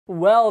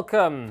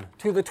Welcome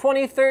to the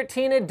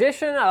 2013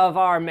 edition of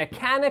our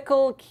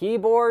Mechanical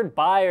Keyboard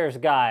Buyer's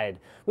Guide.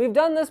 We've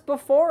done this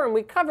before and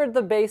we covered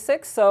the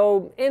basics,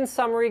 so in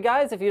summary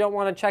guys, if you don't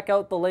want to check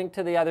out the link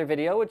to the other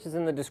video, which is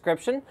in the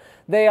description,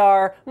 they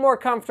are more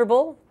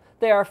comfortable,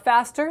 they are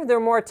faster, they're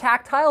more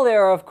tactile, they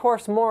are of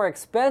course more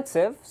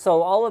expensive,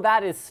 so all of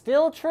that is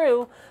still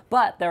true,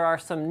 but there are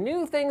some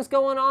new things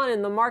going on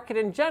in the market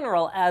in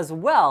general, as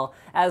well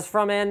as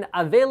from an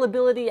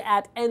availability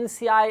at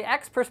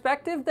NCIX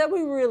perspective that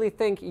we really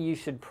think you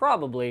should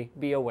probably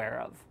be aware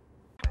of.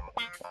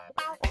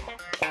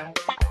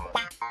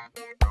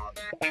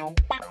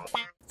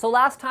 So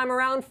last time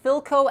around,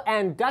 Philco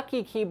and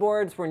Ducky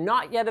keyboards were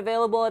not yet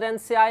available at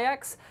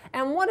NCIX,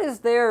 and what is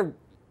their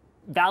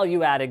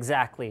value add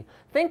exactly?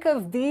 Think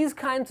of these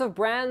kinds of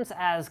brands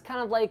as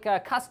kind of like a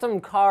custom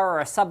car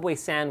or a Subway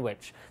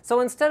sandwich.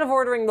 So instead of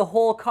ordering the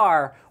whole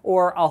car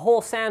or a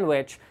whole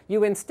sandwich,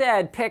 you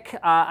instead pick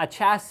a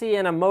chassis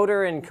and a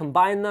motor and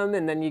combine them,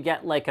 and then you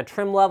get like a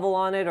trim level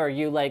on it, or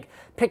you like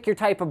pick your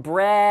type of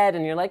bread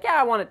and you're like, yeah,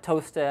 I want it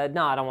toasted.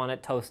 No, I don't want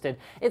it toasted.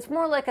 It's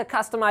more like a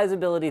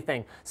customizability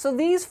thing. So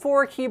these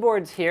four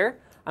keyboards here,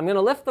 I'm gonna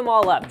lift them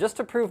all up just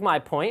to prove my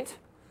point.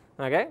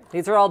 Okay,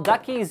 these are all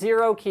Ducky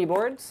Zero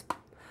keyboards.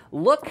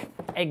 Look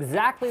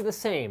exactly the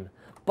same,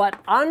 but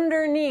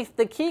underneath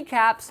the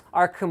keycaps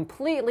are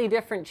completely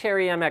different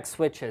Cherry MX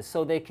switches.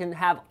 So they can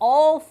have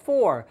all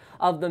four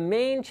of the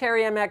main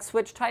Cherry MX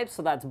switch types,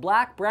 so that's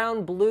black,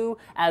 brown, blue,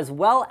 as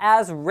well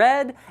as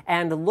red,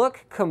 and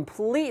look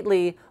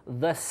completely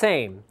the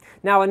same.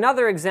 Now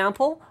another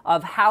example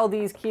of how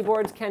these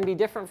keyboards can be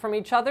different from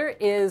each other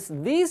is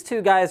these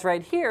two guys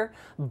right here.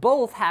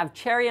 Both have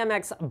Cherry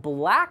MX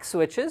black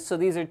switches, so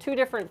these are two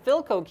different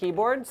Philco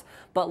keyboards,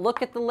 but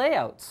look at the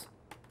layouts.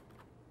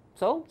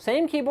 So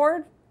same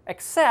keyboard,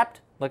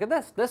 except look at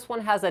this. This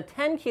one has a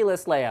 10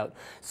 keyless layout.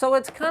 So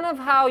it's kind of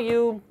how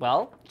you,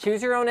 well,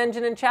 choose your own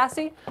engine and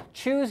chassis,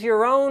 choose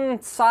your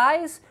own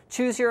size,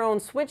 choose your own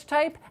switch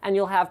type, and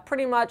you'll have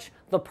pretty much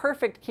the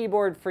perfect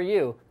keyboard for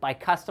you by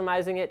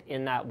customizing it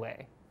in that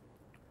way.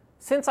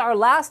 Since our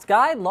last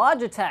guide,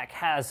 Logitech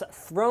has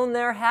thrown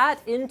their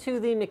hat into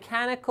the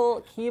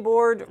mechanical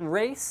keyboard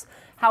race.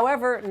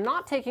 However,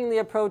 not taking the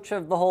approach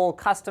of the whole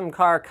custom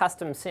car,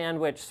 custom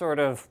sandwich sort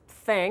of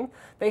thing.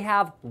 They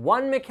have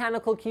one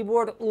mechanical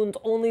keyboard and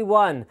only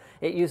one.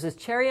 It uses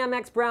Cherry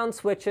MX brown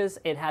switches.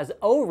 It has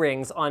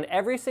O-rings on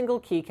every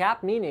single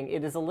keycap, meaning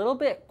it is a little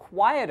bit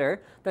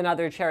quieter than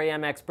other Cherry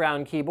MX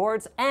brown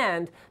keyboards.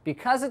 And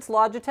because it's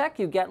Logitech,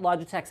 you get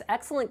Logitech's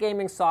excellent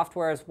gaming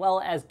software as well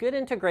as good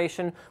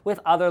integration with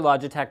other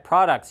Logitech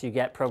products. You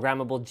get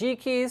programmable G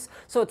keys,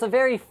 so it's a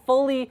very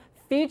fully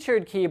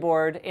featured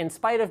keyboard in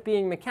spite of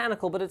being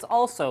mechanical, but it's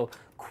also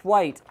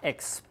quite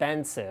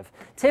expensive.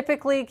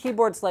 Typically,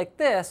 keyboards like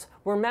this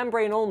were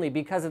membrane only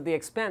because of the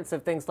expense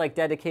of things like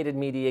dedicated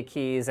media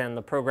keys and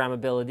the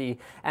programmability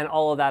and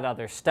all of that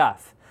other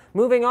stuff.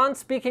 Moving on,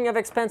 speaking of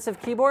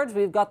expensive keyboards,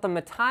 we've got the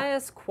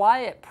Matias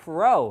Quiet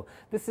Pro.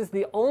 This is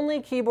the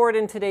only keyboard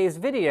in today's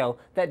video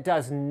that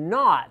does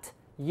not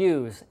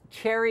use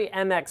Cherry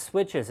MX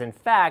switches. In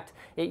fact,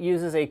 it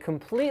uses a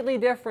completely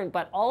different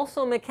but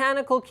also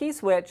mechanical key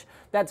switch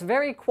that's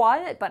very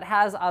quiet but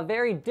has a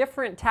very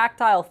different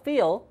tactile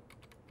feel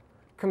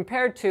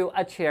compared to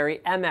a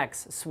Cherry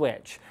MX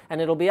switch.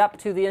 And it'll be up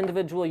to the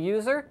individual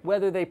user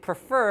whether they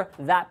prefer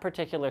that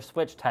particular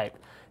switch type.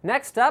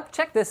 Next up,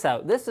 check this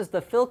out. This is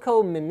the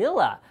Philco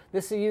Manila.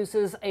 This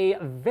uses a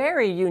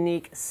very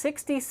unique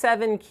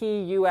 67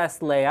 key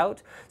US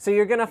layout. So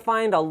you're gonna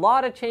find a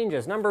lot of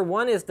changes. Number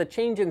one is the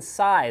change in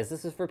size.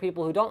 This is for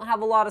people who don't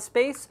have a lot of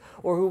space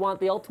or who want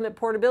the ultimate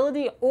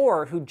portability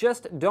or who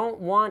just don't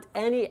want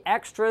any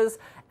extras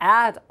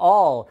at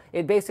all.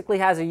 It basically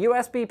has a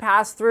USB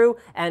pass-through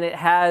and it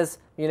has,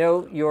 you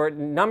know, your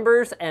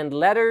numbers and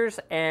letters,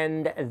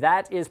 and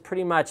that is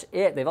pretty much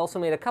it. They've also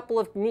made a couple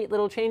of neat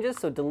little changes.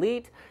 So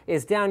delete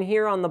is down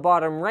here on the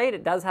bottom right.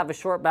 It does have a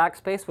short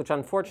backspace, which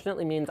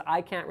unfortunately means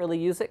I can't really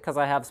use it because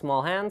I have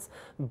small hands,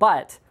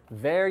 but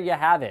there you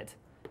have it.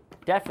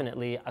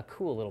 Definitely a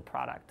cool little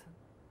product.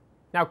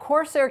 Now,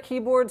 Corsair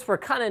keyboards were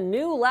kind of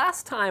new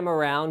last time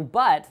around,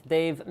 but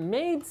they've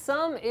made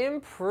some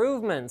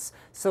improvements.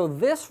 So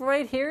this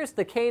right here is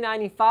the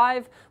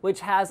K95,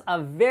 which has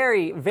a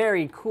very,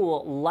 very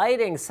cool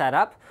lighting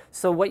setup.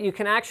 So what you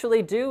can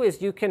actually do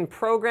is you can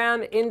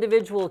program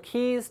individual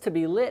keys to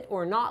be lit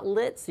or not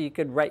lit, so you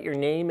could write your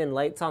name in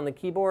lights on the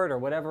keyboard or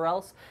whatever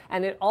else.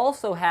 And it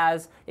also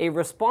has a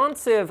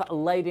responsive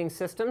lighting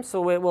system,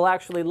 so it will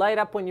actually light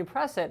up when you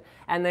press it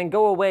and then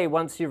go away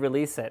once you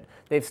release it.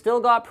 They've still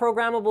got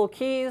programmable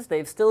keys,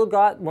 they've still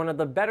got one of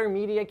the better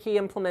media key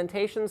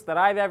implementations that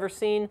I've ever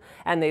seen,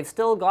 and they've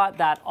still got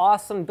that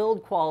awesome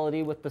build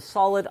quality with the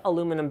solid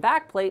aluminum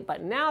backplate,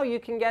 but now you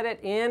can get it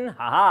in,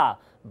 haha,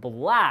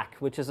 black,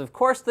 which is of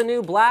course the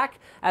new black,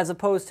 as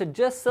opposed to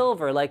just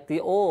silver like the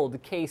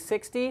old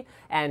K60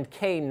 and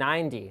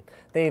K90.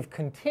 They've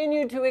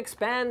continued to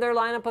expand their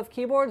lineup of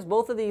keyboards.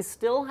 Both of these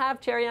still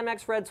have Cherry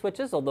MX red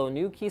switches, although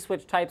new key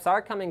switch types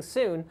are coming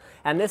soon.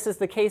 And this is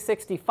the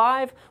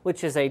K65,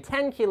 which is a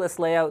 10 keyless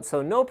layout,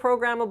 so no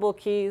programmable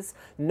keys,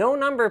 no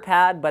number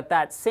pad, but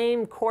that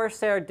same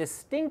Corsair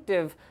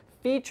distinctive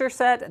feature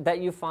set that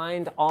you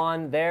find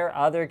on their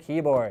other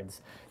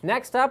keyboards.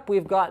 Next up,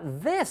 we've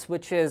got this,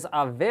 which is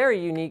a very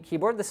unique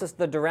keyboard. This is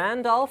the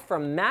Durandal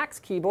from Max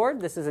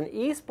Keyboard. This is an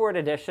eSport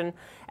edition,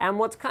 and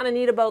what's kind of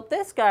neat about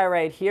this guy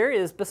right here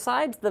is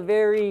besides the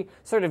very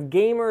sort of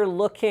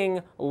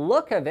gamer-looking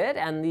look of it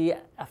and the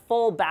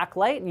full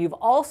backlight, you've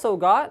also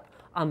got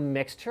a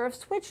mixture of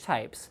switch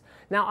types.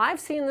 Now, I've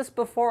seen this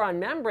before on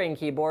membrane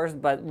keyboards,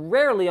 but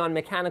rarely on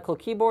mechanical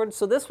keyboards.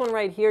 So this one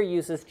right here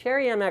uses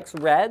Cherry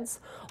MX Reds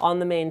on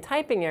the main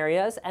typing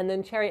areas, and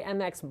then Cherry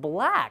MX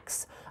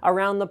Blacks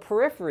around the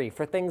periphery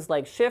for things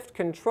like shift,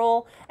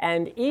 control,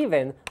 and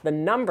even the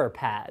number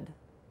pad.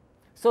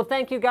 So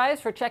thank you guys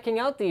for checking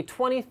out the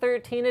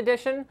 2013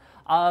 edition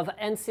of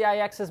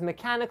NCIX's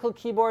Mechanical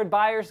Keyboard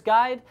Buyer's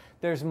Guide.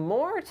 There's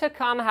more to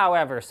come,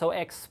 however, so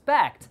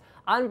expect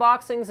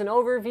unboxings and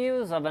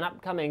overviews of an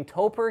upcoming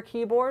Toper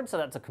keyboard, so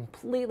that's a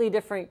completely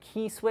different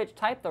key switch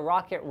type, the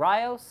Rocket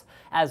Rios,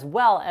 as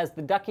well as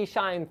the Ducky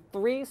Shine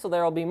 3, so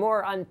there will be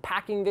more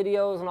unpacking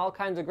videos and all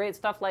kinds of great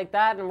stuff like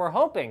that, and we're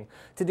hoping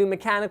to do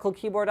mechanical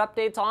keyboard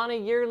updates on a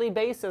yearly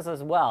basis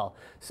as well.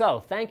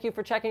 So thank you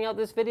for checking out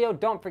this video.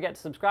 Don't forget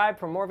to subscribe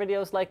for more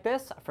videos like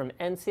this from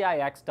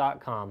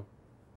NCIX.com.